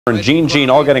and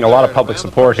Gene all getting a lot of public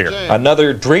support here.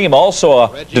 Another Dream,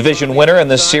 also a division winner in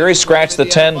this series, scratched the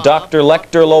 10, Dr.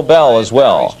 Lecter Lobel as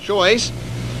well. Choice.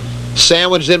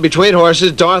 Sandwiched in between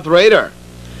horses, Darth Raider.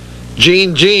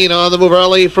 Gene on the move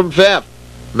early from 5th.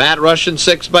 Matt Russian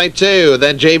 6 by 2.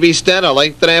 Then J.B. Stena,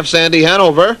 length and a half, Sandy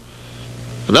Hanover.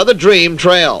 Another Dream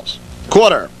trails.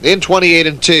 Quarter in 28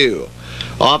 and 2.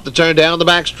 Off the turn down the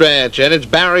backstretch, and it's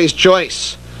Barry's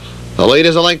Choice. The lead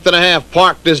is a length and a half.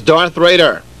 Parked is Darth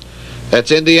Raider. That's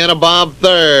Indiana Bob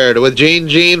 3rd with Gene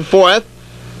 4th.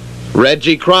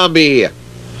 Reggie Crombie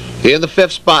in the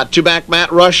 5th spot. 2 back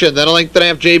Matt Russian. Then a length and a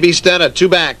half J.B. Stena. 2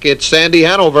 back it's Sandy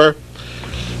Hanover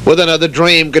with another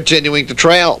Dream continuing to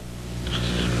trail.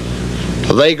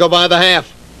 They go by the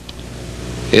half.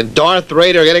 And Darth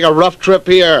Raider getting a rough trip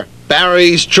here.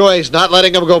 Barry's Choice not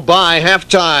letting him go by.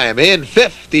 Halftime in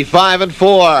 55 and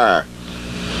 4.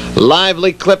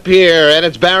 Lively clip here, and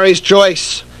it's Barry's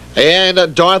Choice.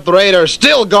 And Darth Raider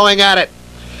still going at it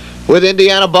with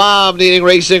Indiana Bomb needing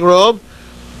racing room.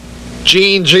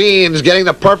 Gene's getting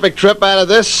the perfect trip out of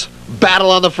this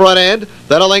battle on the front end.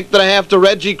 Then a length and a half to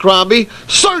Reggie Crombie.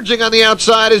 Surging on the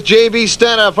outside is J.B.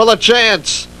 Stena for the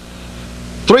chance.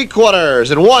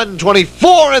 3/4 and 1,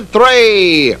 24 and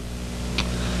 3.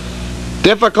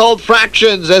 Difficult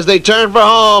fractions as they turn for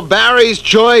home. Barry's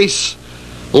Choice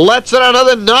lets it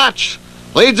another notch.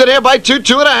 Leads it here by 2,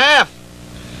 2.5.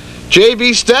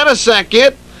 J.B. Stena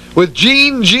second with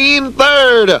Gene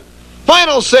 3rd.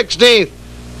 Final 16th.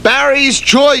 Barry's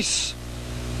Choice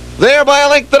there by a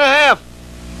length and a half.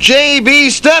 J.B.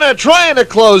 Stena trying to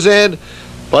close in.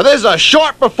 But there's a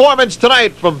short performance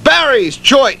tonight from Barry's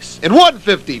Choice in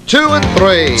 152 and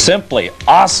 3. Simply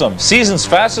awesome. Season's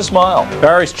fastest mile.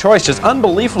 Barry's Choice just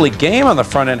unbelievably game on the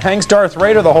front end. Hangs Darth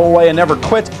Raider the whole way and never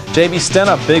quits. J.B.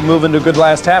 Stena, big move into a good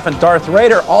last half. And Darth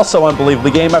Raider also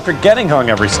unbelievably game after getting hung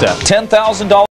every step. $10,000.